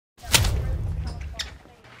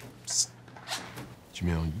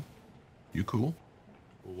Jamil, you cool?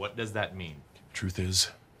 What does that mean? Truth is,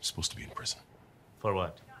 you're supposed to be in prison. For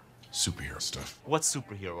what? Superhero stuff. What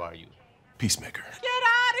superhero are you? Peacemaker. Get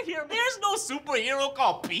out of here! There's no superhero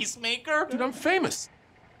called Peacemaker! Dude, I'm famous.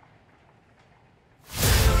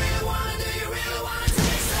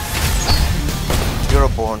 You're a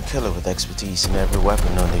born killer with expertise in every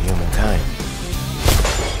weapon known to humankind.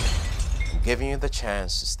 I'm giving you the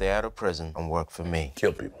chance to stay out of prison and work for me.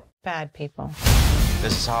 Kill people. Bad people.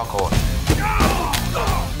 This is Harcourt.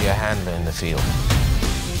 Be a handler in the field.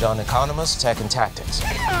 John Economos, Tech and Tactics.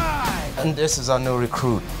 And this is our new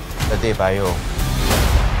recruit, Adebayo.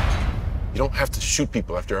 You don't have to shoot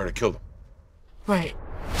people after you already killed them. Right.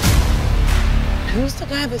 Who's the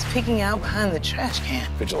guy that's peeking out behind the trash can?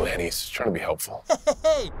 Vigilantes, trying to be helpful.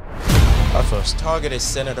 Our first target is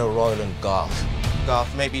Senator Royland Goff.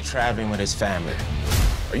 Goff may be traveling with his family.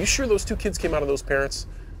 Are you sure those two kids came out of those parents?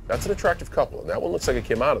 That's an attractive couple, and that one looks like it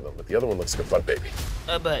came out of them, but the other one looks like a butt baby.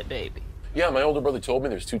 A butt baby. Yeah, my older brother told me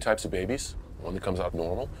there's two types of babies. One that comes out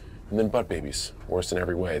normal, and then butt babies. Worse in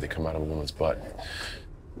every way, they come out of a woman's butt.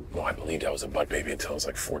 No, I believed I was a butt baby until I was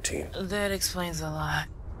like 14. That explains a lot.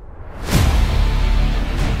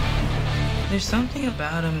 There's something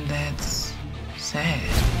about him that's sad.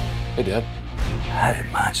 Hey, Dad. How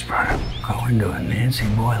did my sperm go into a Nancy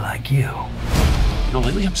boy like you? No,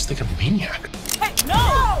 lately I'm just thinking maniac. Hey,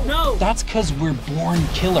 no! No! That's because we're born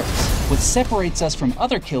killers. What separates us from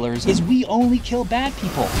other killers is we only kill bad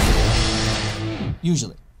people.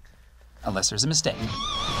 Usually. Unless there's a mistake.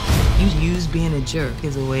 You use being a jerk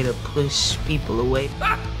as a way to push people away.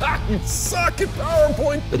 You suck at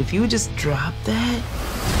PowerPoint! But if you would just drop that,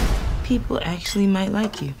 people actually might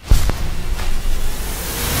like you.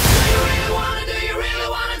 Do you really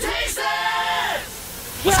wanna taste it?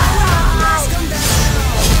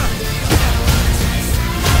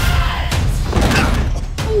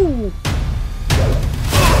 Ooh.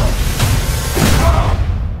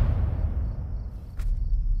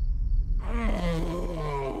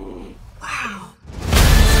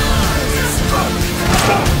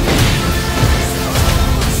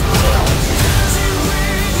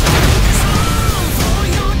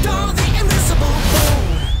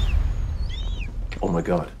 Oh my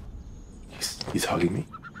God. He's hugging me.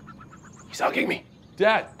 He's hugging me.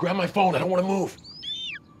 Dad, grab my phone. I don't want to move.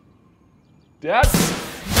 Dad?